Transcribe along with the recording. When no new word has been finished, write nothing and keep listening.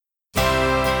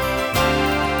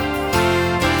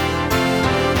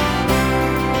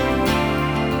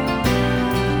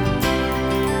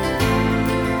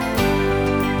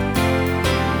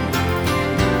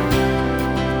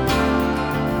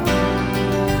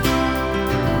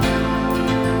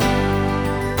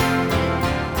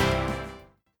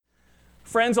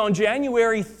Friends, on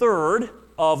January 3rd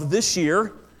of this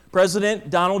year, President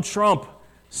Donald Trump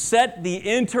set the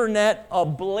internet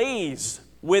ablaze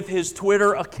with his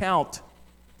Twitter account.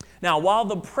 Now, while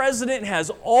the president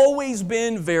has always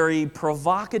been very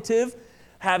provocative,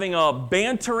 having a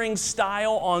bantering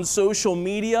style on social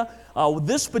media,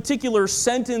 this particular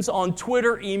sentence on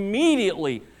Twitter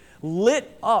immediately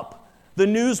lit up the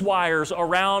news wires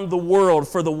around the world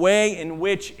for the way in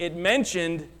which it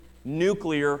mentioned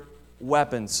nuclear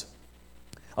weapons.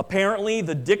 Apparently,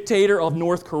 the dictator of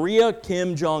North Korea,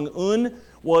 Kim Jong-un,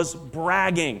 was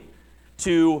bragging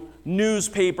to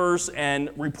newspapers and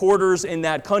reporters in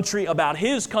that country about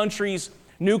his country's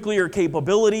nuclear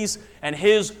capabilities and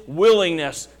his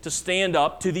willingness to stand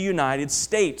up to the United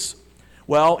States.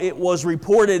 Well, it was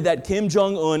reported that Kim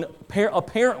Jong-un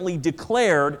apparently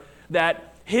declared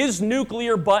that his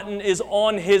nuclear button is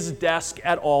on his desk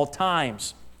at all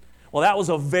times. Well, that was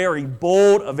a very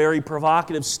bold, a very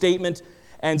provocative statement,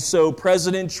 and so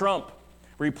President Trump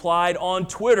replied on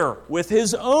Twitter with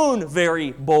his own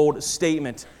very bold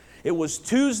statement. It was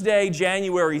Tuesday,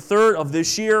 January 3rd of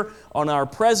this year, and our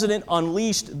president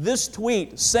unleashed this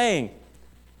tweet saying,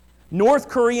 North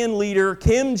Korean leader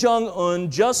Kim Jong-un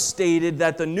just stated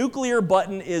that the nuclear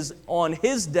button is on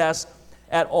his desk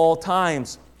at all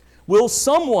times. Will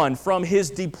someone from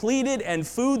his depleted and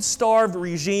food-starved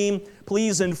regime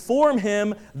please inform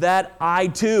him that I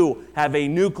too have a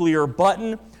nuclear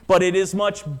button, but it is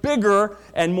much bigger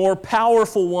and more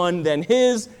powerful one than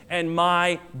his, and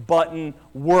my button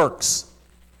works.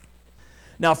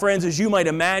 Now, friends, as you might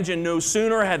imagine, no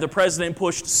sooner had the president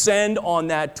pushed send on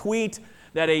that tweet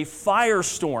that a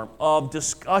firestorm of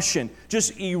discussion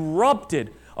just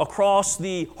erupted across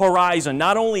the horizon,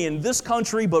 not only in this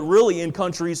country, but really in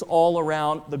countries all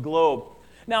around the globe.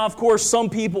 Now, of course, some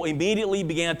people immediately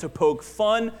began to poke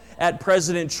fun at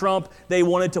President Trump. They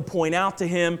wanted to point out to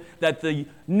him that the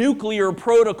nuclear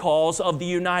protocols of the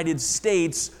United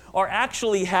States are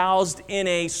actually housed in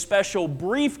a special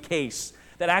briefcase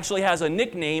that actually has a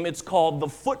nickname. It's called the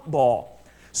football.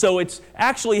 So it's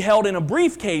actually held in a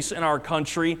briefcase in our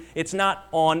country. It's not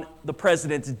on the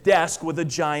president's desk with a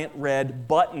giant red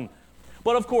button.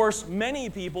 But of course, many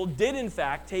people did in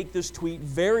fact take this tweet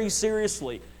very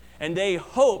seriously. And they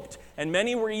hoped, and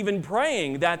many were even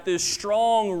praying, that this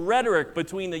strong rhetoric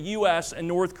between the U.S. and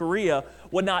North Korea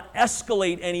would not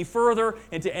escalate any further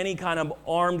into any kind of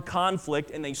armed conflict.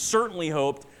 And they certainly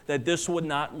hoped that this would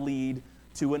not lead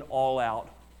to an all-out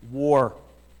war.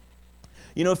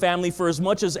 You know, family, for as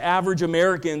much as average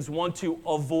Americans want to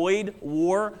avoid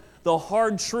war, the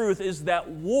hard truth is that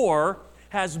war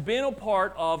has been a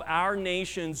part of our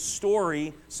nation's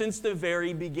story since the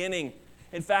very beginning.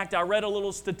 In fact, I read a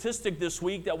little statistic this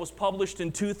week that was published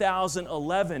in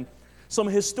 2011. Some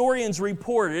historians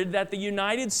reported that the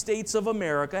United States of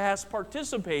America has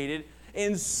participated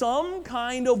in some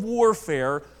kind of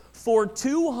warfare for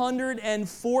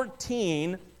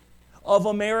 214 of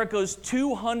America's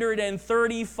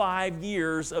 235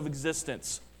 years of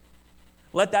existence.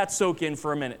 Let that soak in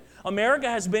for a minute. America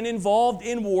has been involved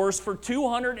in wars for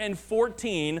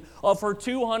 214 of her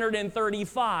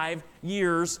 235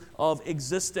 years of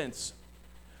existence.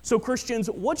 So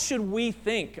Christians, what should we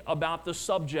think about the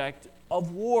subject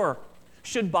of war?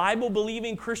 Should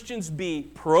Bible-believing Christians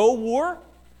be pro-war?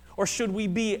 Or should we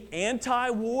be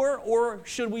anti-war? Or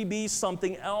should we be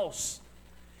something else?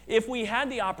 If we had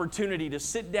the opportunity to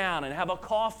sit down and have a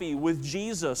coffee with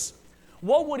Jesus,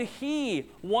 what would He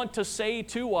want to say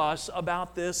to us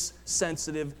about this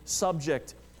sensitive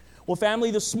subject? Well, family,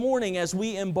 this morning as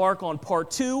we embark on part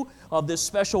 2 of this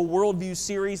special worldview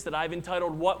series that I've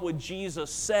entitled, What Would Jesus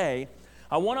Say?,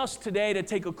 I want us today to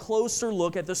take a closer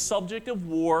look at the subject of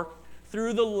war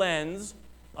through the lens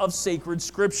of sacred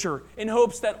Scripture in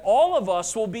hopes that all of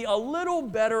us will be a little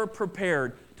better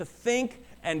prepared to think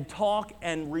and talk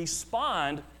and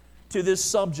respond to this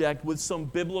subject with some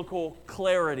biblical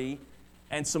clarity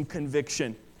and some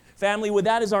conviction. Family, with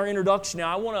that as our introduction,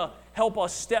 now I want to help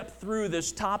us step through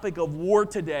this topic of war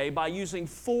today by using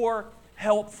 4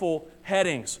 helpful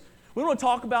headings. We want to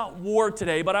talk about war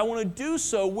today, but I want to do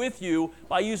so with you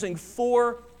by using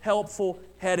 4 helpful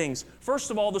headings.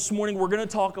 First of all, this morning we're going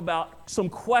to talk about some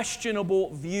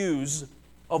questionable views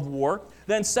of war.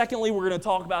 Then secondly, we're going to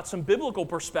talk about some biblical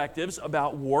perspectives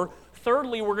about war.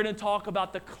 Thirdly, we're going to talk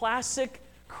about the classic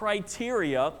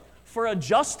criteria for a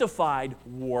justified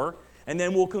war. And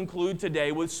then we'll conclude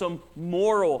today with some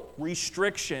moral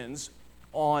restrictions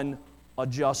on a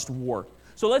just war.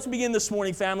 So let's begin this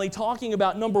morning, family, talking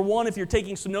about number 1, if you're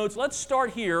taking some notes, let's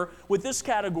start here with this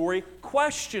category,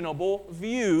 questionable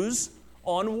views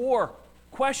on war.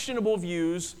 Questionable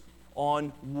views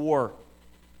on war.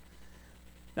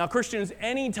 Now, Christians,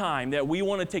 anytime that we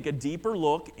want to take a deeper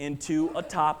look into a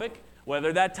topic,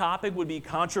 whether that topic would be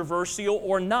controversial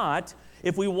or not,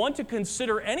 if we want to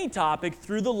consider any topic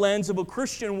through the lens of a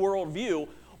Christian worldview,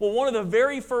 well, one of the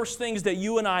very first things that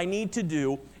you and I need to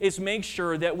do is make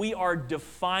sure that we are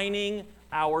defining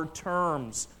our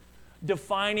terms.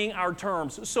 Defining our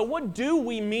terms. So what do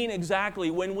we mean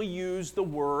exactly when we use the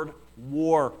word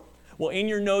war? Well, in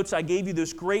your notes, I gave you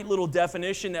this great little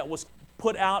definition that was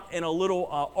put out in a little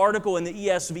article in the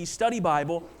ESV Study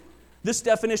Bible. This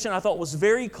definition I thought was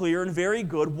very clear and very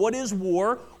good. What is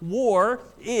war? War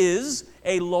is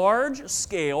a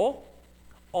large-scale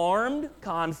armed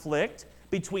conflict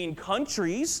between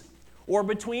countries or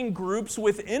between groups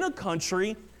within a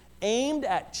country aimed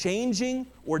at changing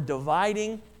or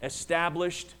dividing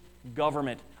established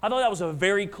government. I thought that was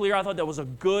I thought that was a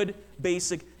good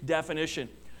basic definition.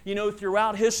 You know,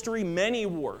 throughout history, many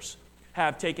wars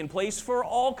have taken place for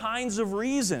all kinds of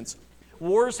reasons.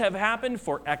 Wars have happened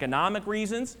for economic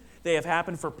reasons. They have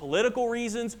happened for political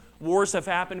reasons. Wars have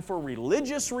happened for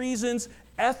religious reasons,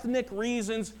 ethnic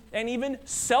reasons, and even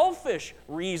selfish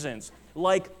reasons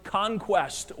like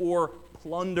conquest or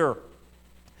plunder.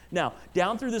 Now,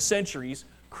 down through the centuries,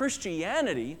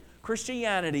 Christianity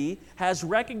has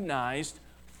recognized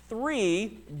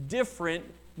three different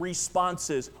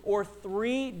responses or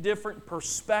three different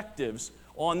perspectives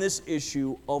on this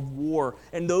issue of war.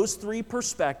 And those three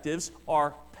perspectives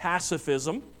are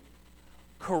pacifism,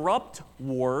 corrupt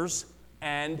wars,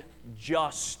 and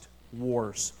just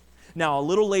wars. Now, a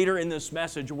little later in this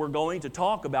message, we're going to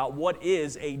talk about what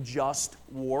is a just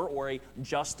war or a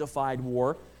justified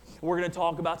war. We're going to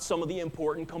talk about some of the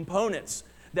important components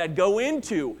that go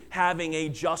into having a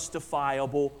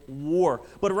justifiable war.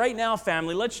 But right now,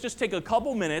 family, let's just take a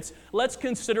couple minutes. Let's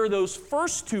consider those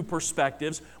first two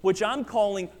perspectives, which I'm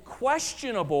calling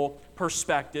questionable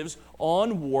perspectives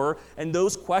on war. And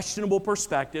those questionable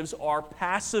perspectives are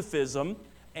pacifism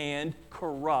and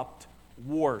corrupt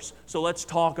wars. So let's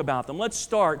talk about them. Let's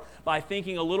start by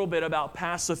thinking a little bit about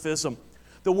pacifism.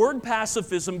 The word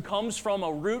pacifism comes from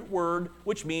a root word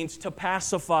which means to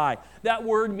pacify. That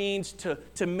word means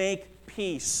to make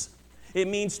peace. It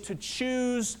means to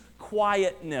choose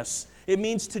quietness. It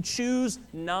means to choose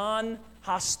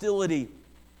non-hostility.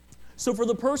 So for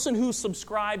the person who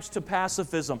subscribes to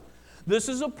pacifism, this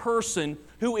is a person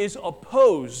who is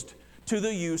opposed to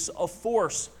the use of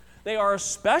force. They are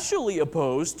especially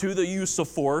opposed to the use of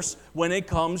force when it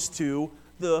comes to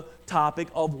the topic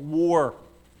of war.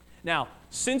 Now,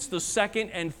 since the 2nd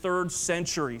and 3rd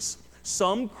centuries,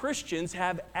 some Christians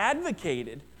have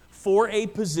advocated for a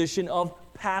position of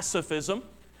pacifism.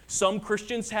 Some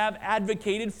Christians have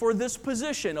advocated for this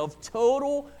position of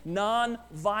total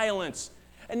nonviolence.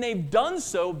 And they've done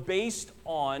so based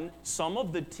on some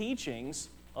of the teachings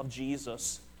of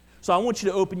Jesus. So I want you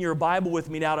to open your Bible with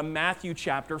me now to Matthew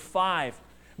chapter 5.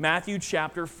 Matthew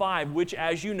chapter 5, which,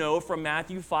 as you know, from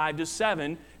Matthew 5 to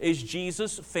 7, is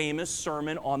Jesus' famous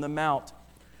Sermon on the Mount.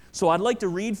 So I'd like to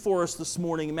read for us this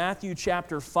morning Matthew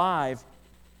chapter 5,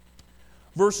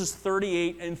 verses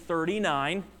 38 and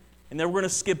 39. And then we're going to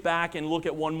skip back and look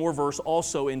at one more verse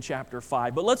also in chapter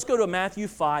 5. But let's go to Matthew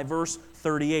 5, verse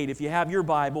 38. If you have your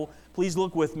Bible, please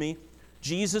look with me.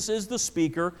 Jesus is the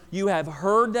speaker. You have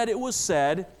heard that it was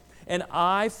said, an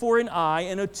eye for an eye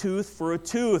and a tooth for a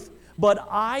tooth. But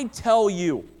I tell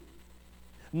you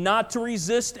not to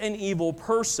resist an evil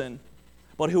person,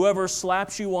 but whoever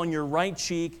slaps you on your right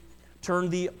cheek, turn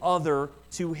the other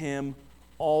to him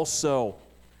also.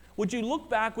 Would you look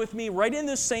back with me right in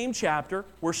this same chapter?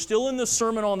 We're still in the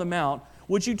Sermon on the Mount.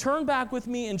 Would you turn back with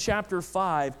me in chapter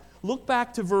 5? Look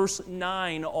back to verse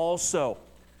 9 also.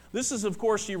 This is, of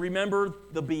course, you remember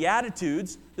the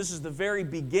Beatitudes. This is the very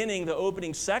beginning, the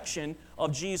opening section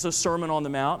of Jesus' Sermon on the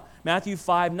Mount. Matthew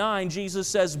 5:9, Jesus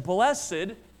says,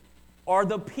 "Blessed are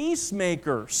the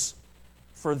peacemakers,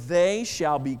 for they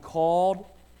shall be called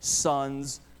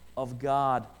sons of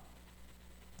God."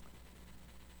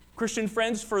 Christian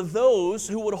friends, for those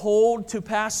who would hold to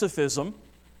pacifism,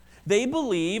 they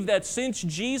believe that since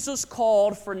Jesus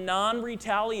called for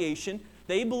non-retaliation,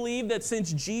 they believe that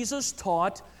since Jesus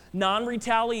taught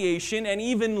non-retaliation and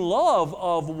even love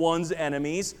of one's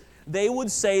enemies, they would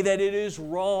say that it is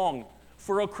wrong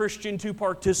for a Christian to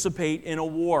participate in a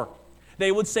war.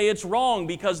 They would say it's wrong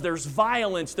because there's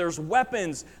violence, there's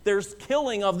weapons, there's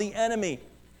killing of the enemy.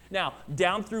 Now,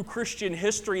 down through Christian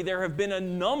history, there have been a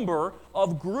number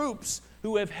of groups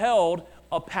who have held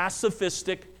a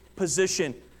pacifistic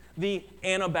position. The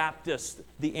Anabaptists,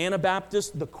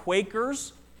 the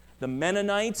Quakers, the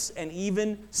Mennonites, and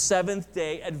even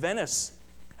Seventh-day Adventists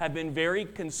have been very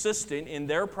consistent in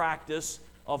their practice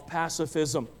of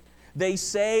pacifism. They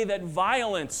say that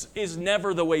violence is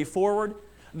never the way forward.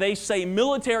 They say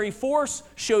military force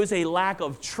shows a lack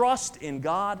of trust in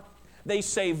God. They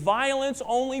say violence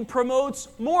only promotes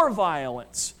more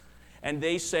violence. And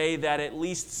they say that at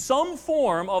least some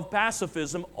form of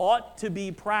pacifism ought to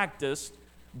be practiced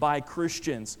by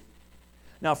Christians.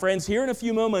 Now, friends, here in a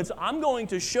few moments, I'm going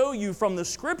to show you from the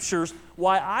Scriptures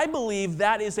why I believe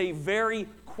that is a very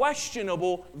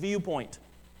questionable viewpoint.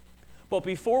 But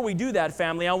before we do that,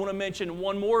 family, I want to mention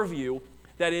one more view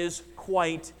that is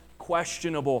quite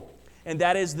questionable. And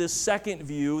that is this second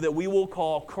view that we will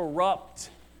call corrupt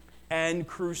and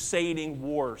crusading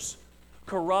wars.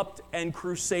 Corrupt and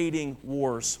crusading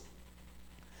wars.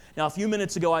 Now, a few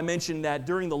minutes ago, I mentioned that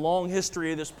during the long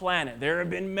history of this planet, there have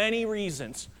been many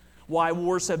reasons why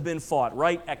wars have been fought,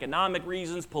 right? Economic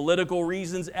reasons, political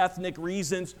reasons, ethnic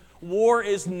reasons. War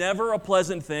is never a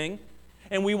pleasant thing.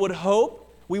 And we would hope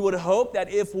that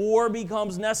if war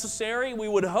becomes necessary, we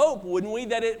would hope, wouldn't we,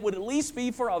 that it would at least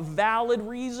be for a valid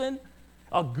reason,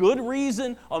 a good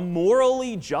reason, a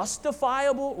morally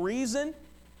justifiable reason.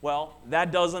 Well,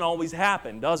 that doesn't always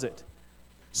happen, does it?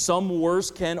 Some wars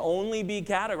can only be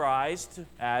categorized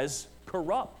as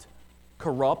corrupt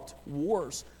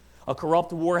wars. A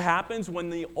corrupt war happens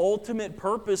when the ultimate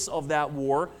purpose of that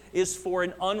war is for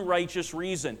an unrighteous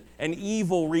reason, an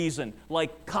evil reason,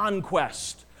 like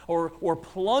conquest or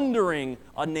plundering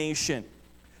a nation.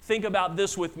 Think about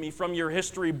this with me from your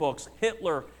history books,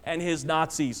 Hitler and his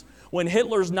Nazis. When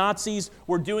Hitler's Nazis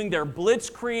were doing their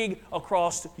blitzkrieg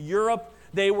across Europe,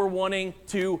 they were wanting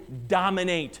to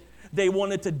dominate. They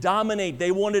wanted to dominate.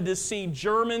 They wanted to see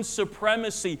German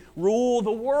supremacy rule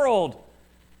the world.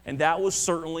 And that was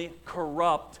certainly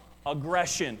corrupt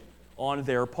aggression on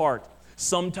their part.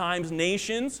 Sometimes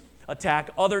nations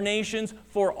attack other nations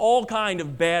for all kinds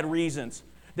of bad reasons.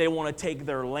 They want to take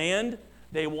their land.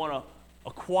 They want to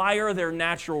acquire their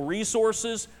natural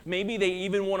resources. Maybe they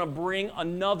even want to bring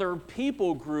another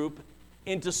people group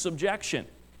into subjection.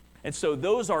 And so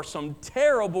those are some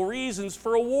terrible reasons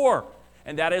for a war.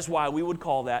 And that is why we would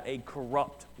call that a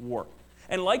corrupt war.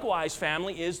 And likewise,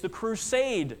 family, is the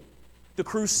crusade. The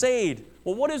crusade.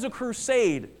 Well, what is a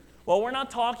crusade? Well, we're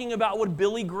not talking about what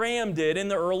Billy Graham did in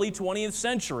the early 20th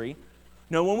century.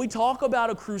 No, when we talk about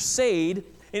a crusade,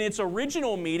 in its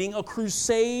original meaning, a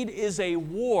crusade is a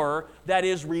war that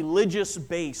is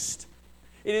religious-based.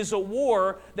 It is a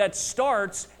war that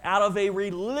starts out of a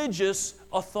religious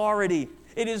authority.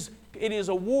 It is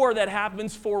a war that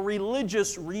happens for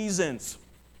religious reasons.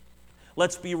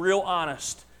 Let's be real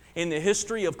honest. In the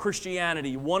history of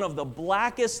Christianity, one of the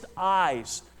blackest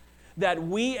eyes that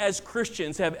we as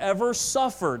Christians have ever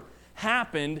suffered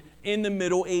happened in the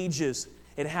Middle Ages.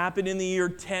 It happened in the year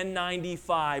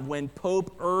 1095 when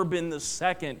Pope Urban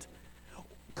II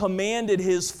commanded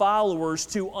his followers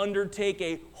to undertake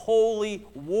a holy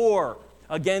war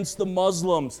against the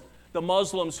Muslims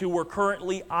who were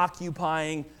currently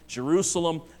occupying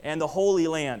Jerusalem and the Holy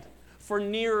Land. For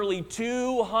nearly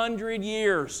 200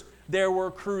 years, there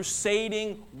were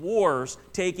crusading wars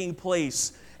taking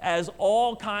place as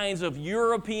all kinds of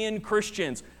European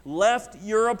Christians left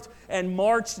Europe and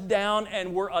marched down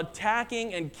and were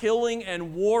attacking and killing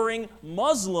and warring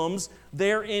Muslims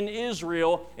there in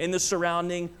Israel in the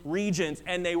surrounding regions.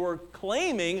 And they were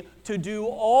claiming to do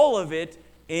all of it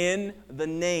in the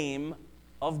name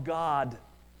of God.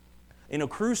 In a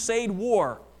crusade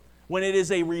war, when it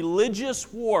is a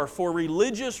religious war for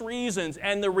religious reasons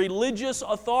and the religious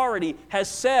authority has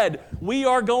said, we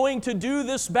are going to do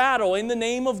this battle in the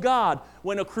name of God,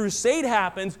 when a crusade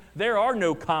happens, there are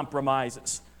no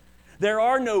compromises. There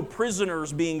are no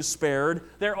prisoners being spared.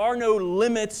 There are no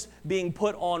limits being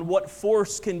put on what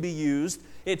force can be used.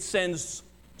 It sends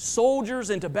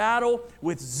soldiers into battle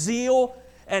with zeal,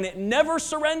 and it never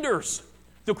surrenders.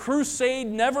 The crusade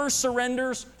never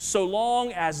surrenders so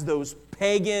long as those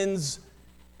pagans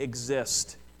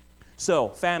exist. So,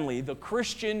 family, the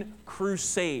Christian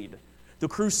crusade. The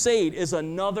crusade is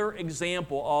another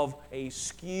example of a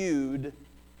skewed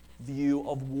view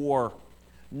of war.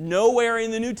 Nowhere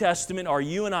in the New Testament are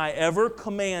you and I ever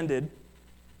commanded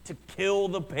to kill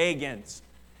the pagans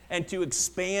and to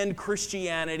expand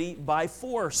Christianity by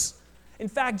force. In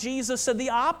fact, Jesus said the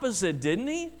opposite, didn't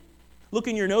he? Look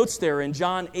in your notes there in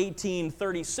John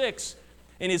 18:36.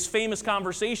 In his famous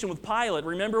conversation with Pilate,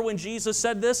 remember when Jesus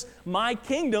said this? My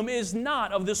kingdom is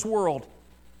not of this world.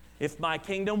 If my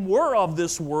kingdom were of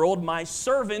this world, my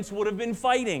servants would have been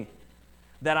fighting,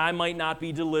 that I might not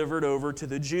be delivered over to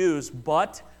the Jews.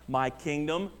 But my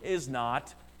kingdom is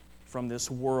not from this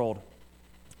world.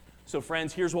 So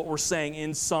friends, here's what we're saying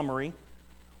in summary.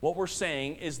 What we're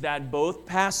saying is that both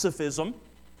pacifism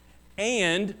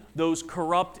and those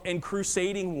corrupt and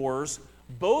crusading wars,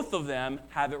 both of them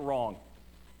have it wrong.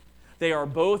 They are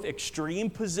both extreme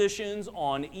positions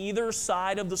on either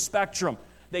side of the spectrum.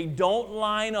 They don't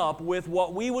line up with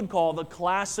what we would call the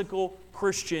classical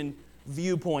Christian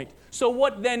viewpoint. So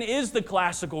what then is the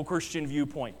classical Christian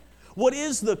viewpoint? What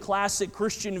is the classic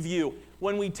Christian view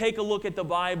when we take a look at the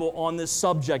Bible on this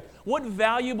subject? What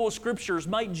valuable scriptures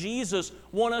might Jesus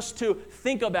want us to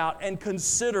think about and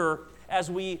consider as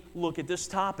we look at this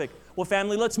topic? Well,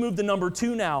 family, let's move to number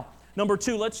 2 now. Number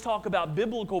 2, let's talk about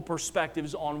biblical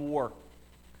perspectives on war.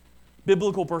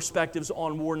 Biblical perspectives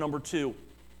on war, number 2.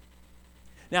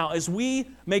 Now, as we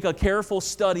make a careful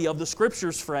study of the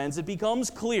Scriptures, friends, it becomes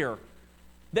clear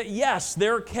that yes,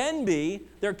 there can be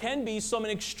some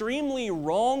extremely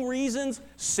wrong reasons,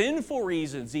 sinful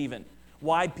reasons even,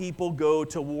 why people go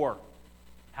to war.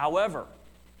 However,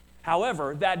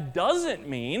 that doesn't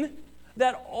mean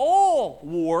that all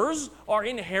wars are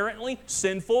inherently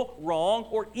sinful, wrong,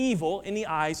 or evil in the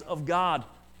eyes of God.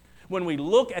 When we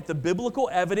look at the biblical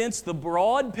evidence, the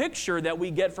broad picture that we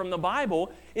get from the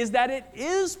Bible is that it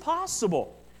is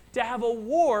possible to have a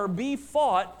war be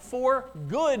fought for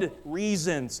good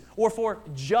reasons or for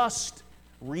just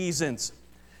reasons.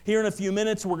 Here in a few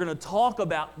minutes, we're going to talk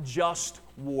about just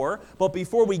war. But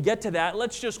before we get to that,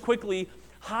 let's just quickly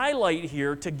highlight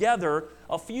here together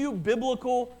a few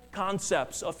biblical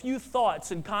concepts, a few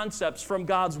thoughts and concepts from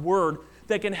God's Word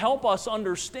that can help us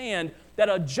understand that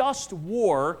a just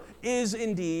war is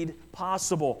indeed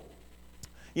possible.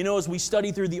 You know, as we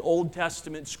study through the Old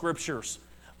Testament Scriptures,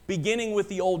 beginning with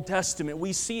the Old Testament,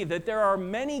 we see that there are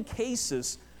many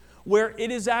cases where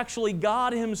it is actually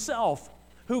God Himself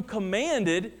who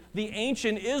commanded the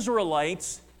ancient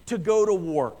Israelites to go to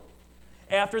war.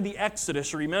 After the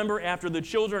Exodus, remember, after the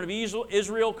children of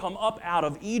Israel come up out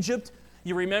of Egypt,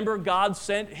 you remember God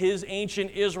sent His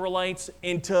ancient Israelites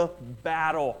into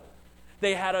battle.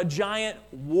 They had a giant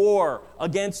war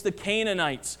against the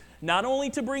Canaanites, not only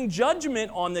to bring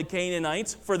judgment on the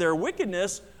Canaanites for their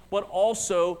wickedness, but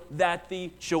also that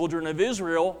the children of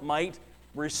Israel might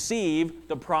receive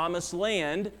the promised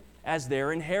land as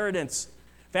their inheritance.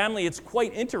 Family, it's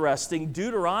quite interesting.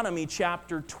 Deuteronomy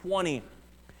chapter 20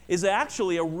 is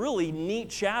actually a really neat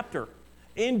chapter.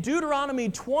 In Deuteronomy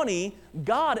 20,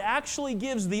 God actually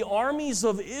gives the armies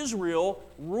of Israel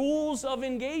rules of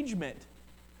engagement.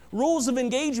 Rules of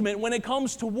engagement when it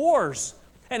comes to wars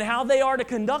and how they are to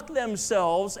conduct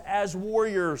themselves as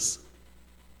warriors.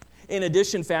 In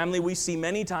addition, family, we see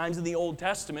many times in the Old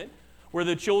Testament where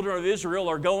the children of Israel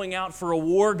are going out for a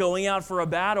war, going out for a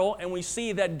battle, and we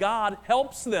see that God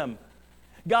helps them.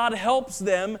 God helps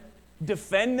them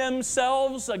defend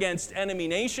themselves against enemy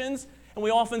nations, and we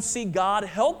often see God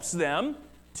helps them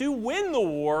to win the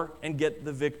war and get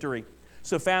the victory.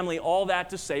 So family, all that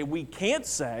to say, we can't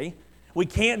say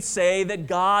that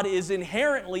God is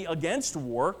inherently against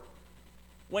war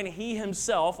when He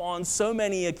Himself on so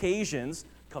many occasions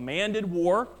commanded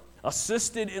war,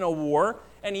 assisted in a war,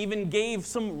 and even gave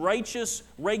some righteous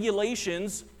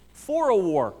regulations for a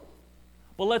war.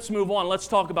 But let's move on. Let's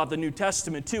talk about the New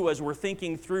Testament too as we're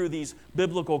thinking through these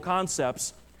biblical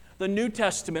concepts. The New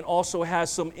Testament also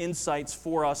has some insights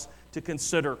for us to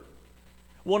consider.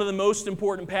 One of the most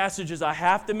important passages I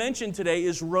have to mention today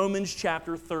is Romans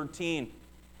chapter 13.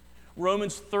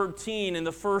 Romans 13 in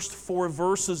the first 4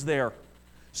 verses there.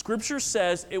 Scripture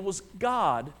says it was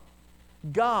God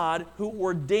who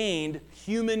ordained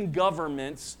human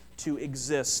governments to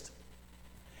exist.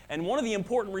 And one of the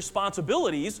important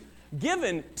responsibilities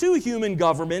given to human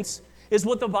governments is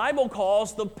what the Bible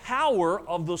calls the power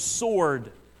of the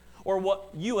sword, or what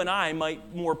you and I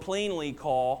might more plainly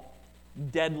call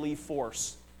deadly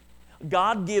force.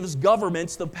 God gives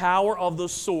governments the power of the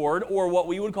sword, or what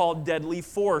we would call deadly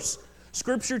force.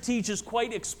 Scripture teaches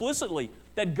quite explicitly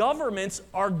that governments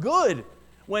are good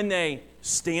when they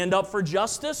stand up for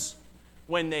justice,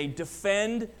 when they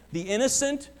defend the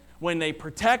innocent, when they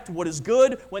protect what is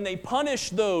good, when they punish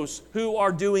those who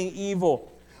are doing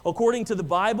evil. According to the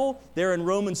Bible, there in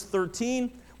Romans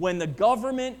 13, when the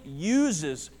government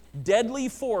uses deadly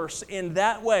force in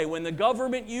that way, when the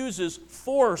government uses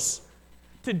force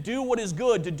to do what is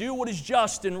good, to do what is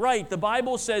just and right, the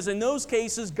Bible says in those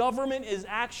cases, government is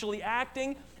actually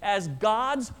acting as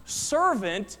God's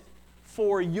servant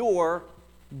for your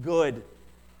good.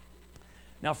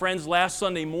 Now, friends, last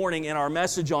Sunday morning in our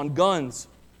message on guns,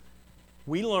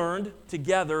 we learned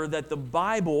together that the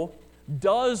Bible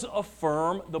does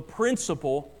affirm the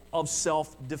principle of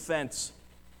self-defense.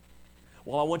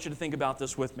 Well, I want you to think about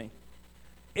this with me.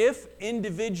 If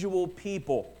individual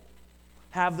people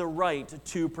have the right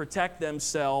to protect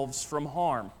themselves from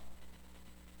harm,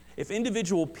 if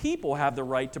individual people have the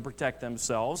right to protect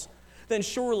themselves, then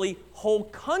surely whole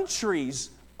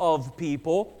countries of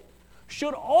people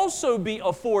should also be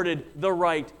afforded the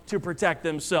right to protect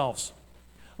themselves.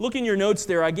 Look in your notes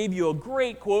there. I gave you a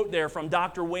great quote there from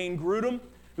Dr. Wayne Grudem,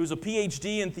 who's a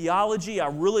PhD in theology. I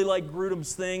really like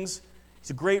Grudem's things.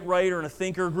 He's a great writer and a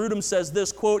thinker. Grudem says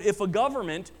this, quote, "If a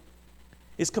government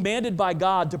is commanded by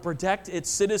God to protect its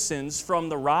citizens from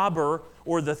the robber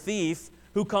or the thief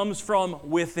who comes from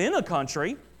within a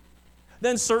country,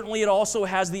 then certainly it also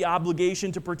has the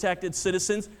obligation to protect its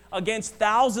citizens against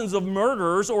thousands of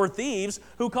murderers or thieves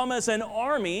who come as an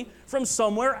army from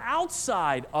somewhere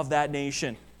outside of that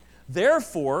nation.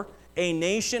 Therefore, a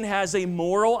nation has a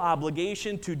moral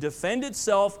obligation to defend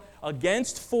itself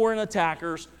against foreign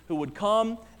attackers who would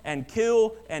come and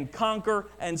kill and conquer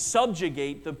and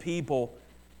subjugate the people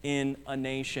in a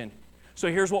nation." So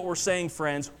here's what we're saying,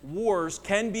 friends. Wars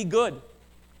can be good.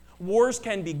 Wars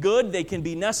can be good. They can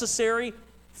be necessary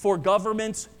for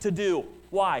governments to do.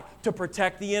 Why? To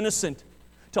protect the innocent,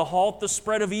 to halt the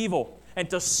spread of evil, and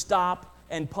to stop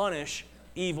and punish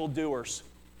evildoers.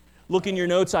 Look in your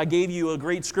notes. I gave you a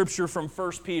great scripture from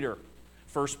 1 Peter.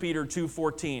 1 Peter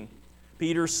 2:14.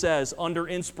 Peter says, under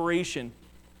inspiration,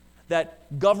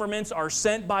 that governments are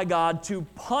sent by God to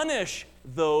punish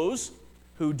those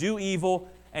who do evil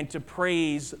and to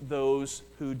praise those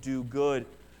who do good.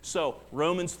 So,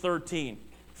 Romans 13,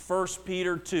 1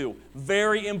 Peter 2,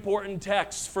 very important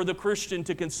texts for the Christian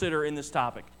to consider in this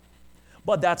topic.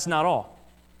 But that's not all.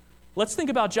 Let's think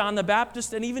about John the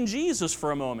Baptist and even Jesus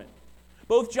for a moment.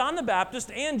 Both John the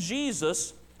Baptist and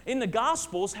Jesus in the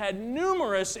Gospels had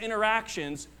numerous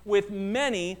interactions with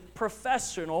many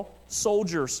professional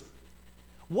soldiers.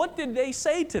 What did they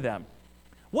say to them?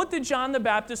 What did John the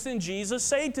Baptist and Jesus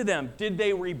say to them? Did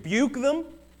they rebuke them?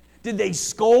 Did they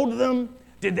scold them?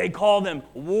 Did they call them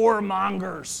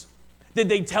warmongers? Did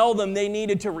they tell them they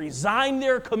needed to resign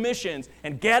their commissions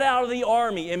and get out of the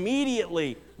army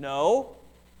immediately? No.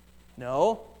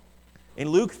 In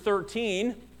Luke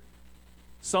 13,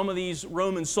 some of these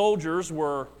Roman soldiers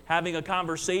were having a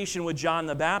conversation with John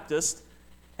the Baptist,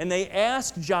 and they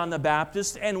asked John the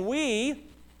Baptist, "And we,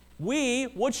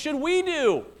 what should we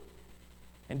do?"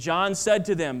 And John said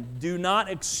to them, "Do not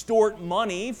extort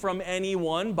money from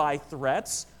anyone by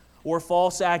threats or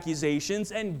false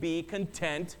accusations, and be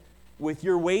content with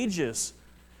your wages."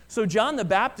 So John the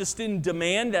Baptist didn't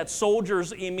demand that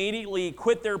soldiers immediately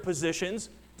quit their positions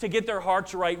to get their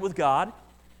hearts right with God.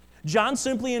 John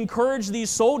simply encouraged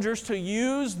these soldiers to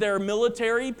use their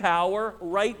military power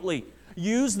rightly,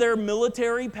 use their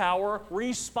military power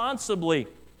responsibly.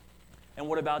 And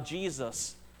what about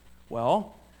Jesus?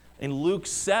 Well, in Luke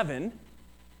 7,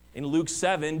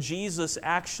 Jesus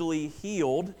actually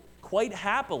healed quite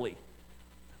happily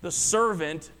the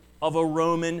servant of a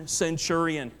Roman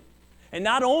centurion. And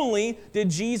not only did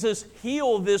Jesus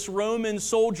heal this Roman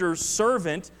soldier's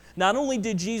servant, not only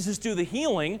did Jesus do the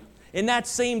healing, in that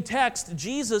same text,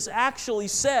 Jesus actually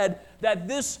said that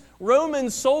this Roman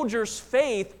soldier's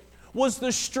faith was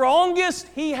the strongest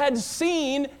he had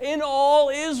seen in all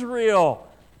Israel.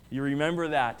 You remember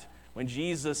that? When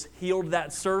Jesus healed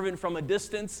that servant from a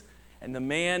distance, and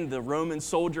the Roman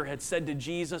soldier, had said to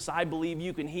Jesus, "I believe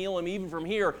you can heal him even from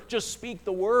here. Just speak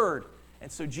the word."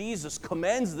 And so Jesus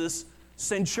commends this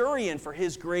centurion for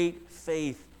his great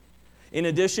faith. In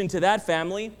addition to that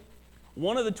family,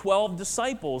 one of the 12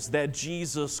 disciples that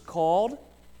Jesus called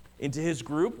into his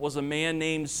group was a man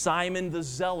named Simon the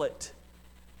Zealot.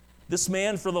 This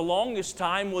man, for the longest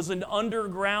time, was an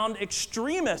underground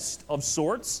extremist of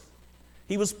sorts.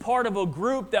 He was part of a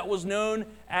group that was known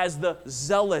as the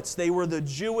Zealots. They were the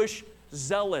Jewish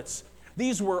Zealots.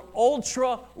 These were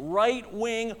ultra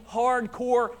right-wing,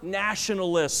 hardcore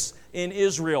nationalists in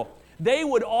Israel. They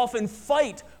would often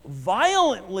fight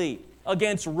violently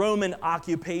against Roman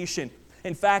occupation.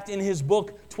 In fact, in his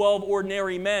book, 12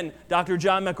 Ordinary Men, Dr.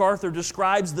 John MacArthur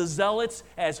describes the Zealots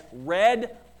as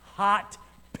red-hot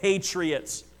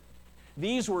patriots.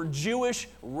 These were Jewish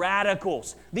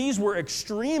radicals. These were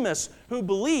extremists who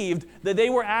believed that they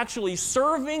were actually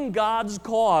serving God's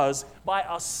cause by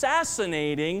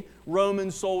assassinating Roman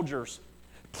soldiers,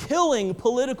 killing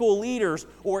political leaders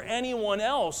or anyone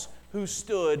else who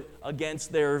stood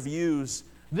against their views.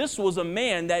 This was a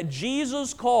man that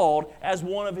Jesus called as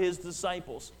one of his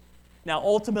disciples. Now,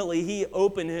 ultimately, he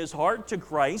opened his heart to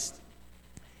Christ,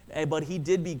 but he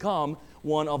did become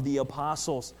one of the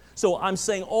apostles. So I'm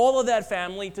saying all of that,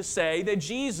 family, to say that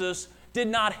Jesus did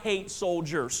not hate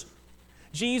soldiers.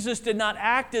 Jesus did not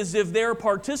act as if their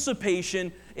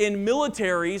participation in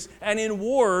militaries and in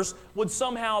wars would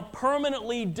somehow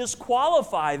permanently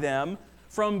disqualify them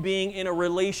from being in a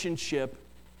relationship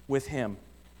with Him.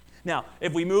 Now,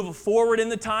 if we move forward in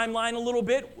the timeline a little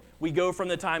bit, we go from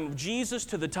the time of Jesus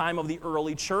to the time of the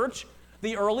early church.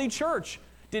 The early church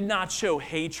did not show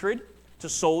hatred to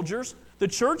soldiers. The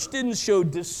church didn't show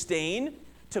disdain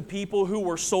to people who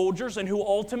were soldiers and who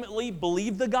ultimately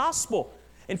believed the gospel.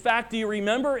 In fact, do you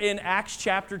remember in Acts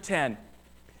chapter 10?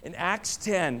 In Acts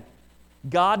 10,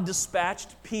 God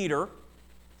dispatched Peter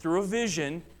through a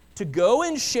vision to go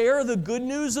and share the good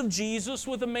news of Jesus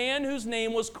with a man whose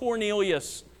name was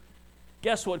Cornelius.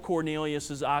 Guess what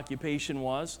Cornelius' occupation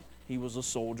was? He was a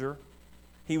soldier.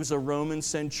 He was a Roman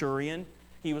centurion.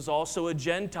 He was also a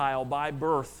Gentile by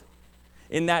birth.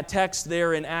 In that text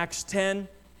there in Acts 10,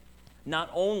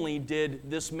 not only did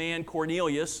this man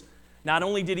Cornelius, not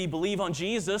only did he believe on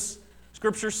Jesus,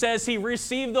 Scripture says he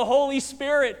received the Holy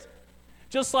Spirit,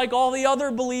 just like all the other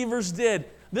believers did.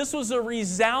 This was a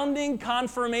resounding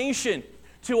confirmation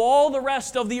to all the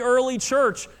rest of the early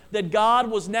church that God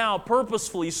was now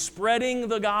purposefully spreading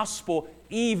the gospel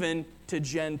even to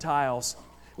Gentiles.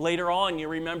 Later on, you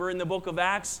remember in the book of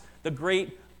Acts, the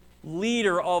great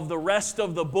leader of the rest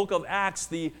of the book of Acts,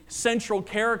 the central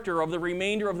character of the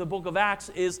remainder of the book of Acts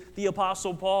is the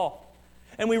Apostle Paul.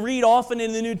 And we read often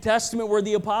in the New Testament where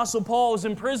the Apostle Paul is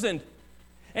imprisoned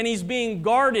and he's being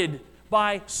guarded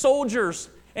by soldiers.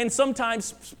 And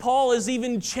sometimes Paul is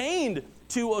even chained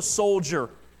to a soldier.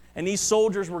 And these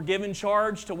soldiers were given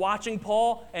charge to watching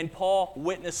Paul, and Paul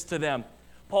witnessed to them.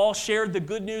 Paul shared the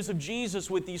good news of Jesus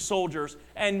with these soldiers,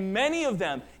 and many of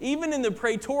them, even in the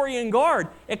Praetorian Guard,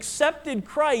 accepted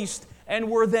Christ and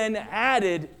were then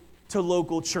added to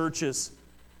local churches.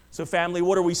 So family,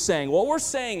 what are we saying? What we're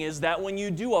saying is that when you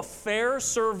do a fair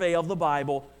survey of the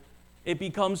Bible, it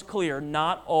becomes clear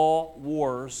not all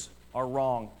wars are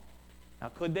wrong. Now,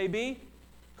 could they be?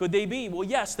 Could they be? Well,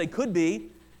 yes, they could be.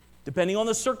 Depending on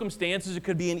the circumstances, it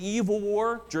could be an evil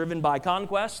war driven by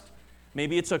conquest.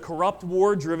 Maybe it's a corrupt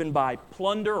war driven by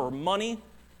plunder or money.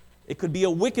 It could be a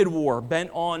wicked war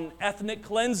bent on ethnic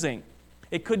cleansing.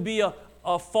 It could be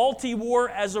a faulty war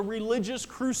as a religious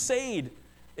crusade.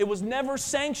 It was never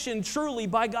sanctioned truly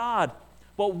by God.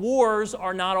 But wars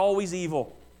are not always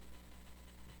evil.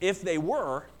 If they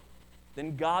were,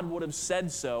 then God would have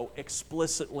said so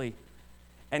explicitly.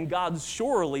 And God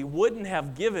surely wouldn't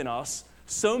have given us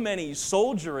so many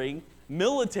soldiering,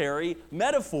 military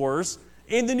metaphors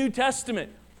in the New Testament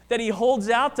that He holds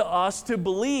out to us to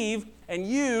believe and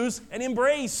use and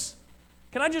embrace.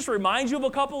 Can I just remind you of a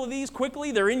couple of these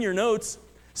quickly? They're in your notes.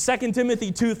 2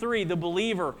 Timothy 2:3, the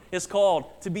believer is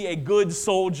called to be a good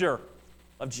soldier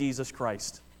of Jesus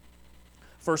Christ.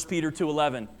 1 Peter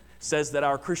 2:11 says that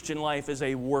our Christian life is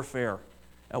a warfare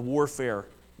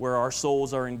where our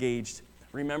souls are engaged.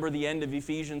 Remember the end of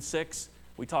Ephesians 6?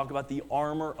 We talk about the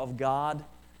armor of God.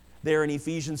 There in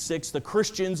Ephesians 6, the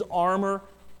Christian's armor,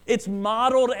 it's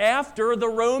modeled after the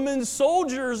Roman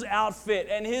soldier's outfit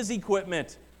and his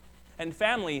equipment. And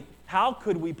family, how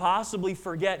could we possibly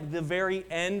forget the very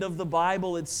end of the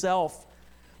Bible itself?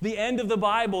 The end of the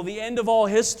Bible, the end of all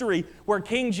history, where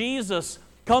King Jesus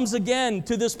comes again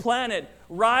to this planet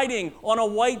riding on a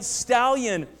white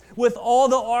stallion with all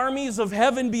the armies of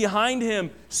heaven behind Him,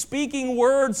 speaking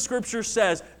words, Scripture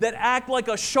says, that act like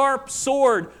a sharp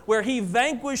sword, where He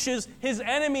vanquishes His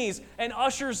enemies and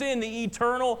ushers in the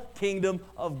eternal kingdom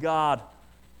of God.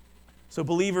 So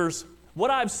believers, what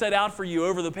I've set out for you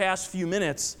over the past few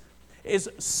minutes is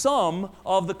some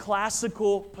of the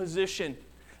classical position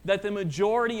that the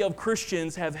majority of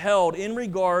Christians have held in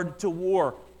regard to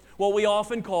war, what we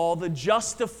often call the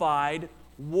justified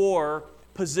war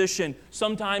position.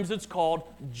 Sometimes it's called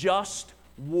just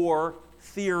war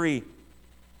theory.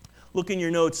 Look in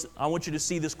your notes. I want you to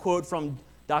see this quote from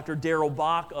Dr. Darrell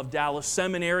Bock of Dallas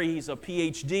Seminary. He's a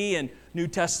PhD in New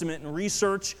Testament and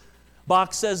research.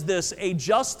 Bock says this: a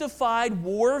justified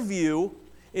war view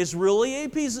is really a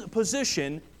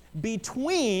position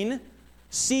between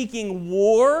seeking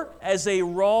war as a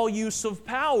raw use of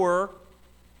power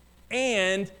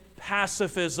and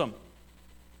pacifism.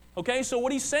 Okay, so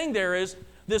what he's saying there is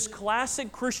this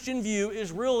classic Christian view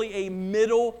is really a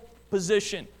middle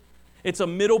position. It's a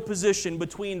middle position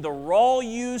between the raw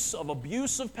use of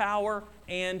abuse of power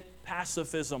and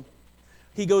pacifism.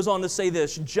 He goes on to say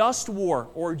this: just war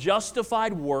or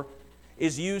justified war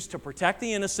is used to protect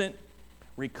the innocent,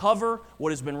 recover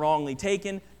what has been wrongly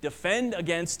taken, defend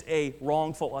against a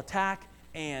wrongful attack,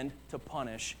 and to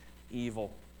punish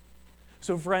evil.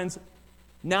 So friends,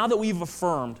 now that we've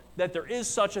affirmed that there is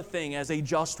such a thing as a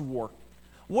just war,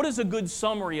 what is a good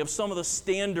summary of some of the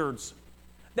standards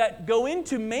that go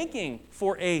into making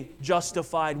for a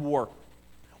justified war?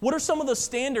 What are some of the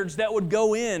standards that would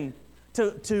go in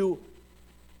to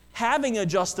having a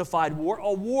justified war,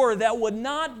 a war that would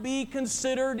not be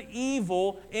considered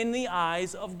evil in the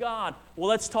eyes of God. Well,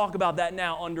 let's talk about that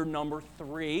now under number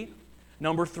 3.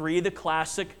 Number 3, the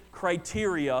classic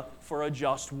criteria for a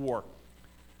just war.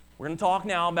 We're going to talk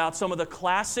now about some of the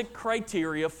classic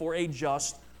criteria for a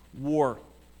just war.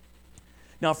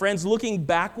 Now, friends, looking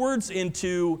backwards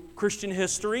into Christian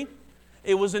history,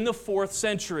 it was in the 4th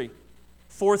century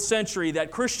that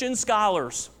Christian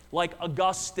scholars like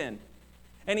Augustine,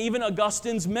 and even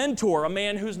Augustine's mentor, a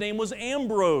man whose name was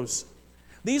Ambrose.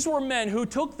 These were men who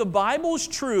took the Bible's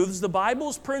truths, the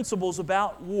Bible's principles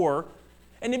about war,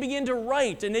 and they began to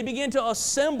write and they began to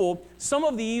assemble some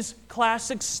of these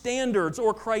classic standards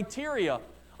or criteria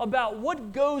about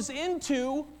what goes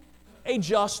into a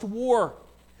just war.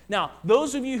 Now,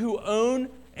 those of you who own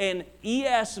an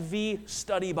ESV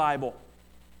study Bible,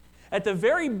 at the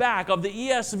very back of the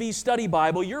ESV study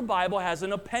Bible, your Bible has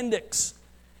an appendix.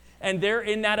 And there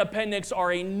in that appendix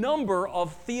are a number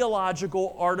of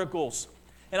theological articles.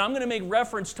 And I'm going to make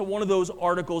reference to one of those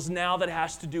articles now that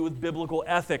has to do with biblical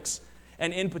ethics.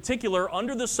 And in particular,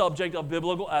 under the subject of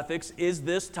biblical ethics is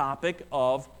this topic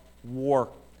of war.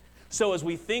 So as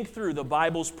we think through the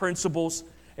Bible's principles,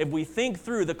 if we think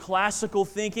through the classical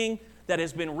thinking that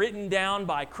has been written down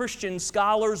by Christian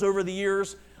scholars over the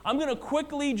years, I'm going to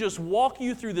quickly just walk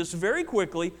you through this very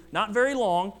quickly, not very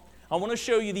long. I want to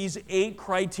show you these 8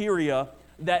 criteria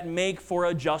that make for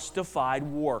a justified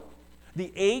war.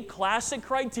 The 8 classic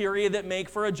criteria that make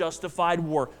for a justified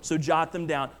war. So jot them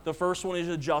down. The first one is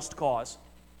a just cause.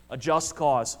 A just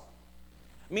cause.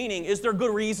 Meaning, is there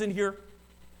good reason here?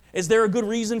 Is there a good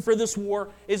reason for this war?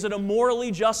 Is it a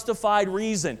morally justified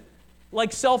reason?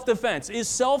 Like self-defense. Is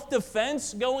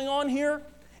self-defense going on here?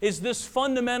 Is this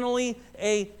fundamentally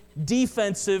a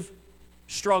defensive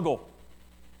struggle?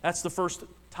 That's the first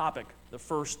topic, the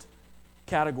first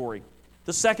category.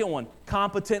 The second one,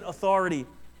 competent authority.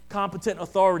 Competent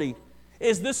authority.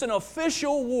 Is this an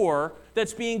official war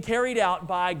that's being carried out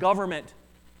by government?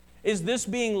 Is this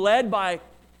being led by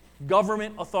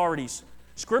government authorities?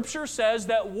 Scripture says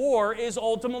that war is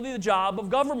ultimately the job of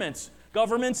governments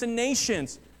and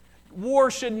nations.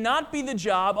 War should not be the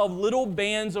job of little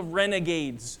bands of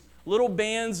renegades, little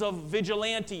bands of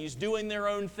vigilantes doing their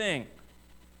own thing.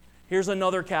 Here's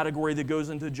another category that goes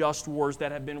into just wars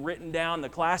that have been written down, the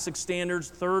classic standards.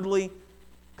 Thirdly,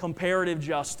 comparative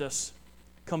justice.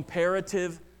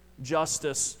 Comparative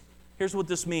justice. Here's what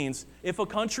this means. If a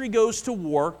country goes to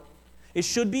war, it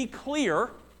should be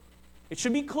clear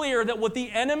that what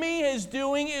the enemy is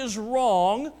doing is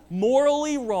wrong,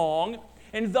 morally wrong,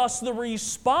 and thus the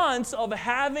response of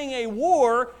having a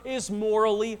war is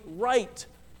morally right.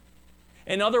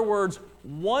 In other words,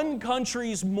 one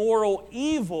country's moral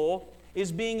evil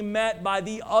is being met by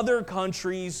the other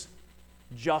country's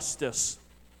justice.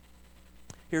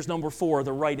 Here's number 4,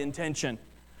 the right intention.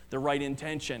 The right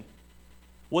intention.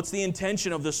 What's the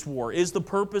intention of this war? Is the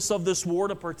purpose of this war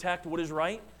to protect what is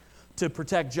right? To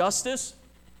protect justice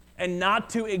and not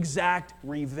to exact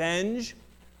revenge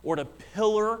or to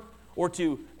pillar or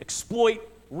to exploit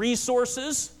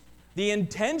resources? The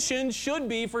intention should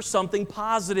be for something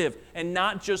positive and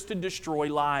not just to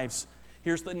destroy lives.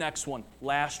 Here's the next one,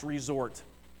 last resort.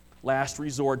 Last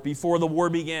resort. Before the war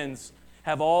begins,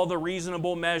 have all the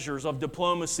reasonable measures of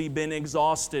diplomacy been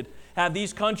exhausted? Have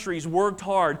these countries worked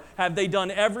hard? Have they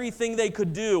done everything they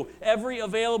could do, every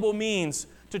available means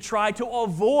to try to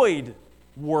avoid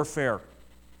warfare?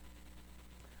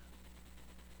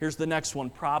 Here's the next one,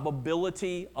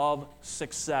 probability of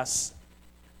success.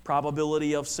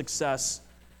 Probability of success.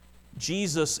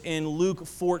 Jesus in Luke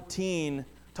 14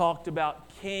 talked about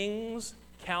kings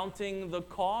counting the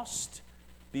cost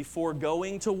before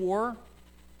going to war.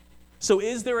 So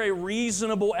is there a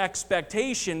reasonable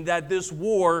expectation that this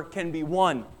war can be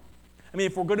won? I mean,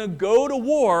 if we're going to go to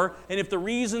war, and if the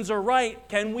reasons are right,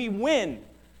 can we win?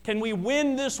 Can we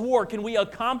win this war? Can we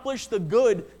accomplish the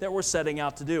good that we're setting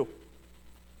out to do?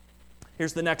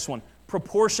 Here's the next one,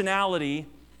 proportionality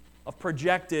of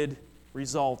projected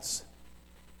results.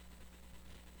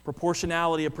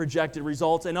 Proportionality of projected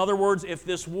results. In other words, if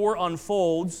this war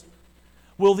unfolds,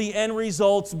 will the end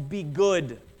results be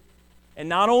good? And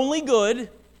not only good,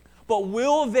 but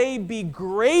will they be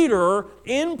greater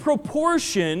in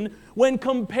proportion when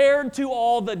compared to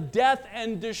all the death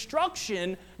and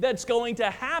destruction that's going to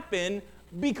happen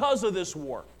because of this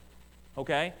war?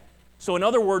 Okay? So in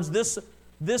other words, this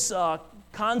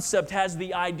concept has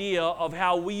the idea of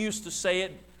how we used to say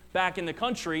it back in the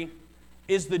country,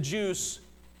 is the juice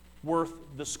worth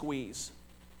the squeeze?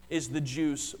 Is the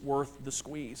juice worth the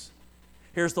squeeze?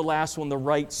 Here's the last one, the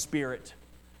right spirit.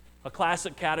 A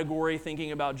classic category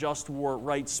thinking about just war,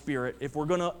 right spirit. If we're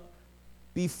going to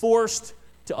be forced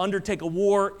to undertake a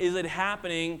war, is it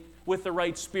happening with the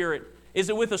right spirit? Is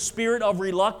it with a spirit of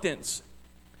reluctance?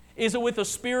 Is it with a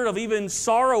spirit of even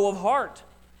sorrow of heart?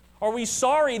 Are we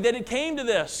sorry that it came to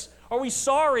this? Are we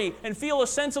sorry and feel a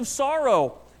sense of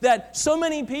sorrow that so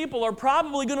many people are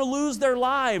probably going to lose their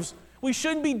lives? We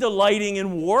shouldn't be delighting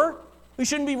in war. We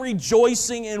shouldn't be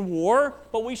rejoicing in war,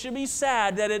 but we should be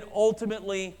sad that it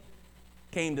ultimately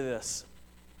came to this.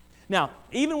 Now,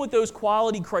 even with those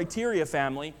quality criteria,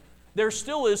 family, there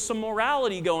still is some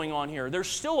morality going on here. There's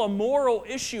still a moral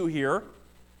issue here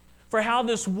for how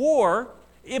this war,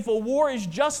 if a war is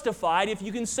justified, if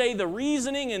you can say the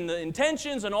reasoning and the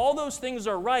intentions and all those things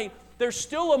are right, there's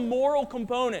still a moral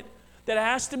component that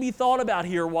has to be thought about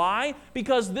here. Why?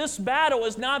 Because this battle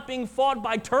is not being fought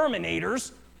by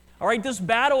Terminators. All right, this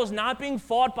battle is not being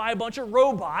fought by a bunch of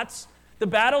robots. The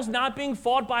battle's not being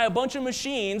fought by a bunch of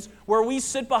machines where we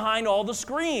sit behind all the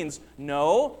screens.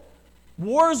 No,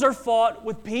 wars are fought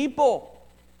with people.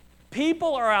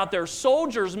 People are out there.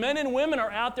 Soldiers, men and women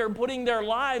are out there putting their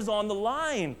lives on the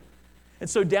line. And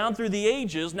so down through the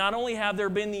ages, not only have there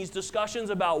been these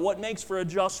discussions about what makes for a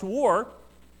just war,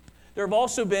 there have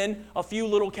also been a few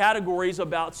little categories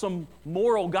about some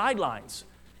moral guidelines.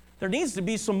 There needs to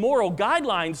be some moral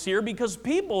guidelines here because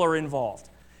people are involved.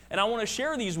 And I want to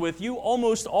share these with you.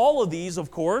 Almost all of these, of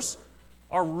course,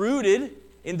 are rooted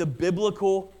in the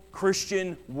biblical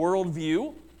Christian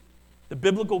worldview. The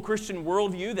biblical Christian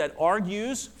worldview that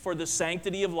argues for the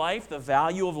sanctity of life, the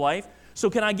value of life. So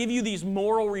can I give you these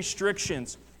moral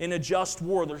restrictions in a just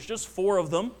war? There's just 4 of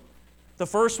them. The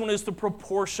first one is the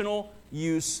proportional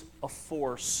use of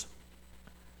force.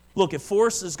 Look, if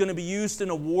force is going to be used in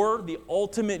a war, the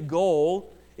ultimate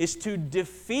goal is to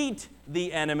defeat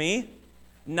the enemy,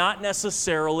 not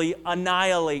necessarily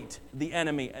annihilate the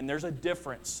enemy. And there's a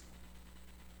difference.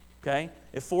 Okay?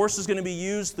 If force is going to be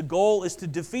used, the goal is to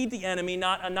defeat the enemy,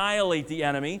 not annihilate the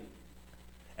enemy.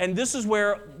 And this is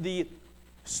where the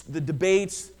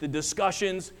debates, the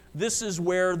discussions, this is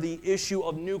where the issue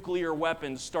of nuclear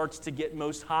weapons starts to get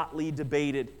most hotly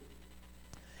debated.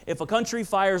 If a country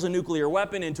fires a nuclear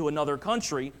weapon into another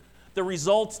country, the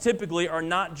results typically are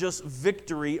not just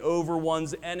victory over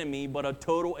one's enemy, but a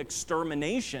total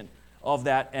extermination of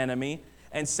that enemy.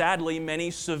 And sadly, many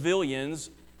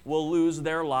civilians will lose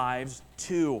their lives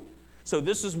too. So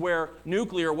this is where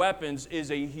nuclear weapons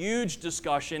is a huge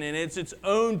discussion, and it's its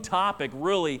own topic,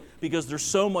 really, because there's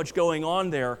so much going on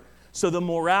there. So the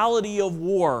morality of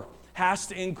war has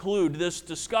to include this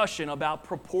discussion about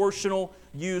proportional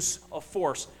use of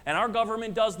force. And our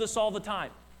government does this all the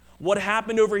time. What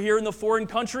happened over here in the foreign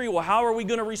country? Well, how are we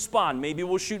going to respond? Maybe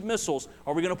we'll shoot missiles.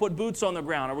 Are we going to put boots on the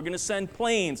ground? Are we going to send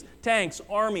planes, tanks,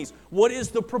 armies? What is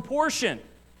the proportion?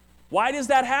 Why does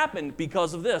that happen?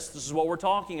 Because of this. This is what we're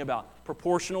talking about.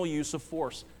 Proportional use of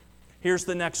force. Here's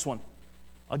the next one.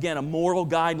 Again, a moral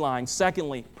guideline.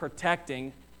 Secondly,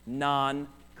 protecting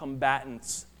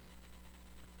non-combatants.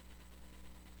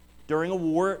 During a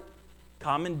war,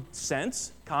 common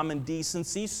sense, common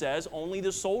decency says only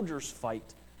the soldiers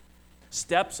fight.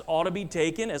 Steps ought to be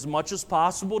taken as much as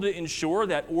possible to ensure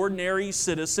that ordinary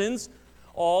citizens,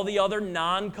 all the other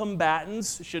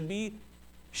non-combatants, should be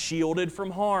shielded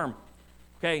from harm.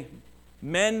 Okay,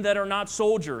 men that are not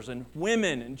soldiers and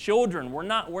women and children, we're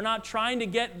not trying to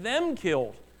get them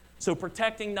killed. So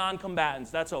protecting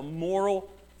non-combatants, that's a moral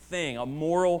thing, a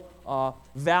moral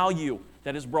value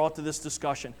that is brought to this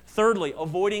discussion. Thirdly,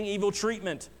 avoiding evil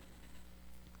treatment.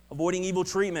 Avoiding evil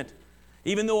treatment.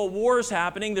 Even though a war is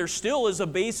happening, there still is a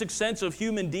basic sense of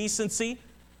human decency,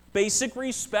 basic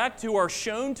respect who are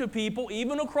shown to people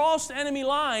even across enemy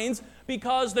lines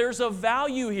because there's a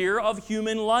value here of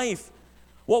human life.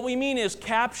 What we mean is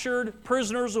captured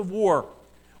prisoners of war,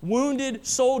 wounded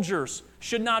soldiers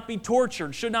should not be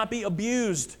tortured, should not be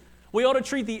abused. We ought to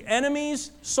treat the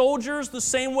enemy's soldiers the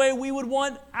same way we would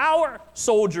want our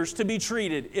soldiers to be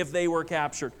treated if they were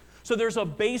captured. So there's a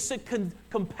basic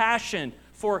compassion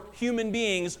for human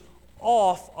beings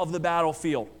off of the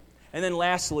battlefield. And then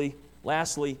lastly,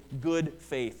 good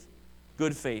faith.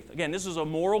 Good faith. Again, this is a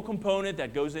moral component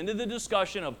that goes into the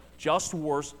discussion of just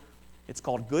wars. It's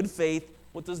called good faith.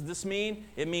 What does this mean?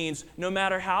 It means no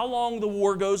matter how long the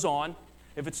war goes on,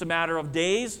 if it's a matter of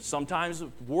days, sometimes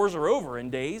wars are over in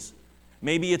days.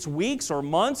 Maybe it's weeks or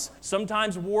months.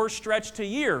 Sometimes wars stretch to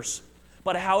years.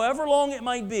 But however long it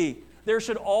might be, there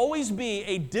should always be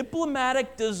a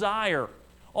diplomatic desire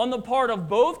on the part of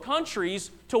both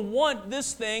countries to want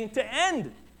this thing to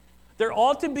end. There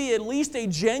ought to be at least a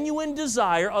genuine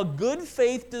desire, a good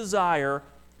faith desire,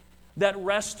 that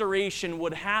restoration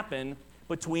would happen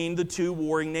between the two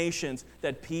warring nations,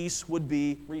 that peace would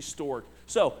be restored.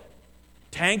 So,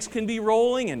 tanks can be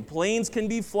rolling and planes can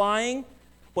be flying,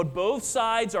 but both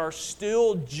sides are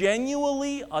still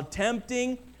genuinely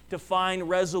attempting to find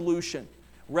resolution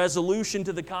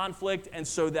to the conflict, and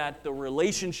so that the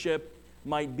relationship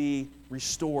might be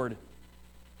restored.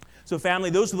 So family,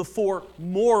 those are the four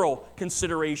moral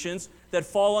considerations that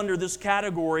fall under this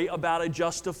category about a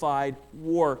justified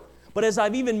war. But as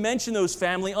I've even mentioned those,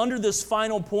 family, under this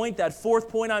final point, that fourth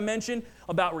point I mentioned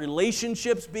about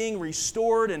relationships being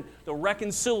restored and the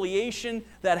reconciliation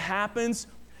that happens,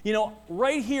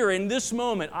 right here in this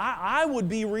moment, I would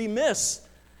be remiss.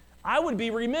 I would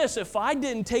be remiss if I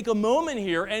didn't take a moment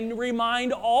here and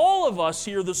remind all of us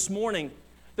here this morning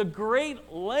the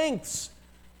great lengths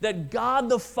that God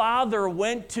the Father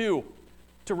went to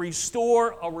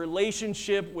restore a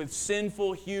relationship with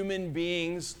sinful human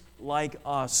beings like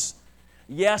us.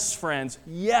 Yes, friends,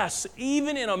 yes,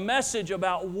 even in a message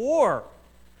about war,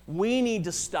 we need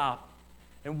to stop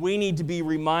and we need to be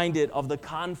reminded of the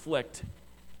conflict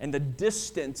and the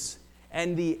distance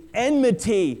and the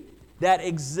enmity that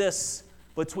exists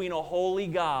between a holy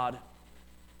God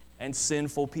and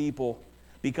sinful people.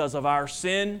 Because of our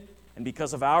sin and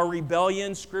because of our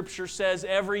rebellion, Scripture says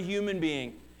every human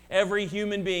being,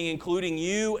 including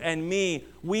you and me,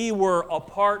 we were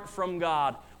apart from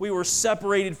God. We were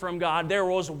separated from God. There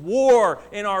was war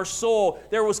in our soul.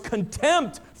 There was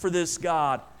contempt for this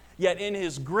God. Yet in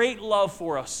His great love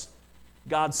for us,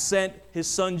 God sent His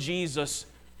Son Jesus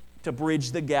to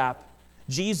bridge the gap.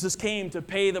 Jesus came to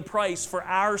pay the price for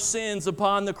our sins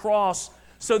upon the cross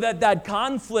so that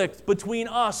conflict between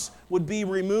us would be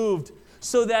removed,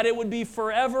 so that it would be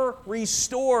forever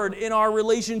restored in our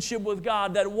relationship with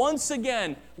God, that once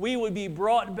again we would be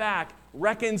brought back,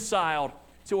 reconciled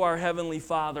to our Heavenly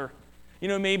Father.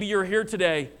 Maybe you're here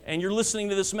today and you're listening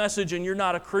to this message and you're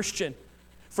not a Christian.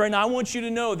 Friend, I want you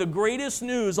to know the greatest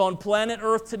news on planet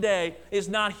Earth today is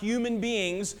not human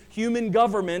beings, human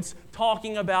governments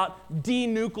talking about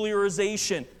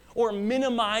denuclearization or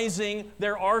minimizing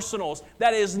their arsenals.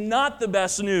 That is not the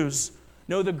best news.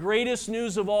 No, the greatest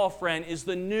news of all, friend, is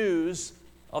the news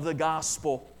of the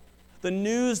gospel. The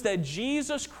news that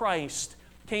Jesus Christ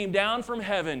came down from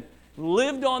heaven,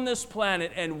 lived on this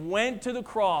planet, and went to the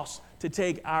cross to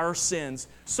take our sins,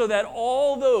 so that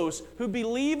all those who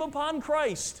believe upon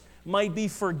Christ might be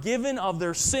forgiven of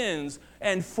their sins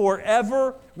and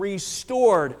forever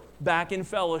restored back in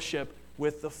fellowship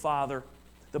with the Father.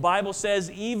 The Bible says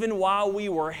even while we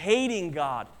were hating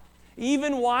God,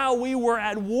 even while we were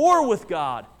at war with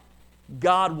God,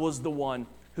 God was the one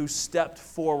who stepped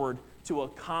forward to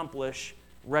accomplish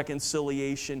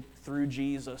reconciliation through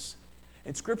Jesus.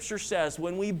 And Scripture says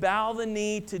when we bow the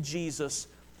knee to Jesus,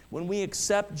 when we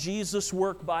accept Jesus'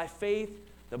 work by faith,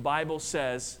 the Bible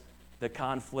says the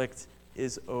conflict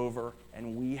is over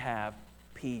and we have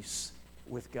peace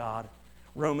with God.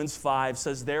 Romans 5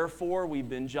 says, therefore, we've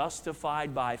been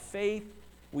justified by faith.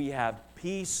 We have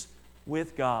peace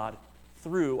with God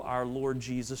through our Lord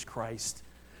Jesus Christ.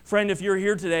 Friend, if you're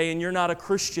here today and you're not a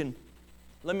Christian,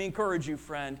 let me encourage you,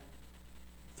 friend,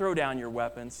 throw down your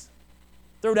weapons.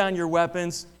 Throw down your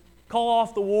weapons. Call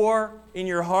off the war in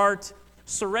your heart.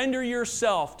 Surrender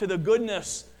yourself to the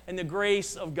goodness and the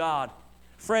grace of God.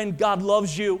 Friend, God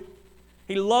loves you.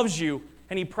 He loves you,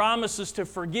 and He promises to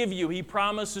forgive you. He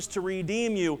promises to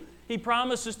redeem you. He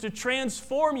promises to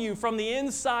transform you from the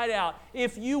inside out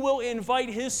if you will invite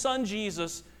His Son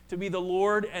Jesus to be the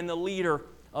Lord and the leader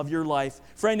of your life.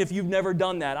 Friend, if you've never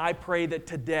done that, I pray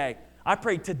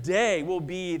today will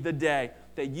be the day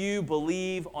that you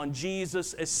believe on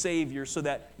Jesus as Savior so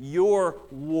that your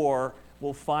war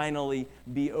will finally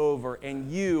be over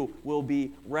and you will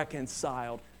be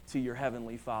reconciled to your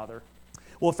Heavenly Father.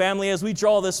 Well, family, as we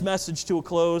draw this message to a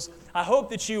close, I hope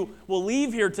that you will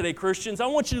leave here today, Christians. I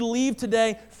want you to leave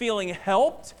today feeling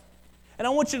helped, and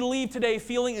I want you to leave today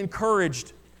feeling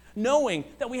encouraged, knowing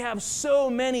that we have so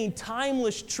many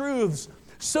timeless truths,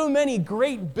 so many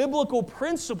great biblical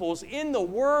principles in the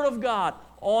Word of God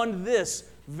on this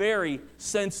very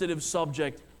sensitive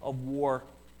subject of war.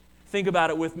 Think about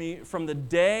it with me. From the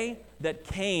day that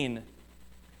Cain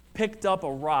picked up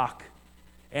a rock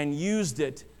and used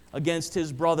it against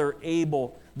his brother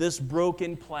Abel, this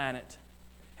broken planet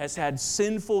has had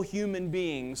sinful human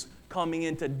beings coming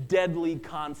into deadly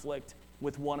conflict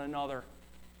with one another.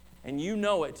 And you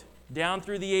know it. Down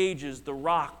through the ages, the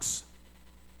rocks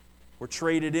were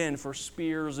traded in for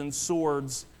spears and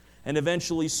swords, and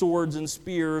eventually swords and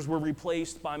spears were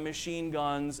replaced by machine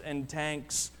guns and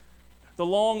tanks. The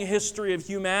long history of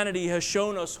humanity has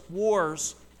shown us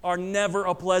wars are never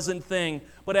a pleasant thing.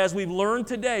 But as we've learned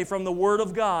today from the Word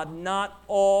of God, not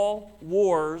all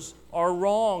wars are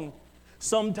wrong.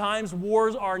 Sometimes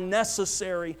wars are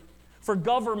necessary for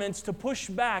governments to push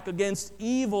back against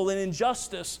evil and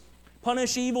injustice,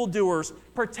 punish evildoers,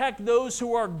 protect those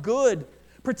who are good,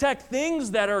 protect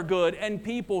things that are good, and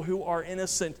people who are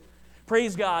innocent.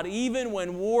 Praise God, even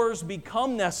when wars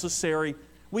become necessary,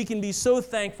 we can be so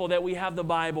thankful that we have the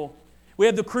Bible. We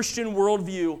have the Christian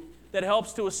worldview that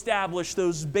helps to establish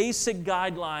those basic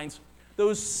guidelines,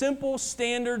 those simple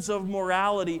standards of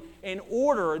morality in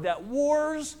order that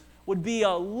wars would be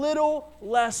a little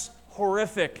less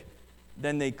horrific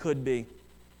than they could be.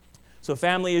 So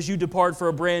family, as you depart for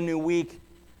a brand new week,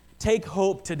 take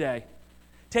hope today.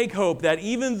 Take hope that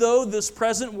even though this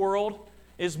present world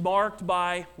is marked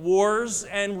by wars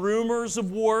and rumors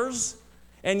of wars,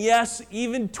 and yes,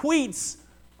 even tweets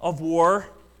of war,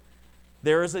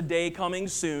 there is a day coming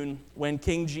soon when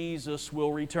King Jesus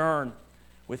will return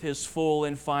with His full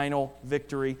and final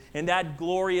victory. In that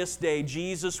glorious day,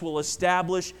 Jesus will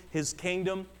establish His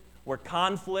kingdom where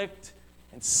conflict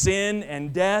and sin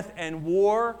and death and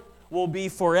war will be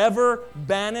forever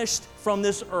banished from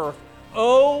this earth.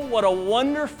 Oh, what a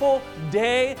wonderful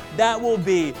day that will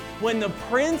be when the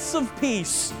Prince of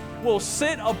Peace will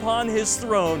sit upon His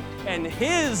throne and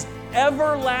His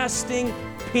everlasting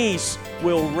peace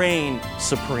will reign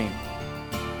supreme.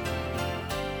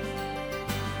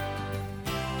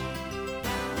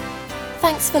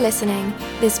 Thanks for listening.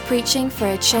 This Preaching for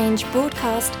a Change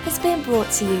broadcast has been brought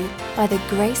to you by the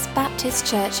Grace Baptist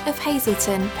Church of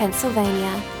Hazleton,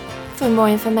 Pennsylvania. For more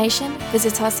information,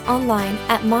 visit us online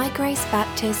at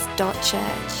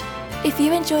mygracebaptist.church. If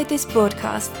you enjoyed this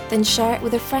broadcast, then share it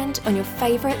with a friend on your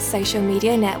favorite social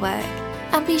media network.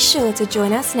 And be sure to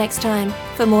join us next time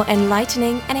for more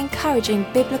enlightening and encouraging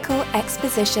biblical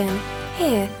exposition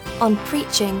here on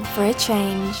Preaching for a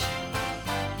Change.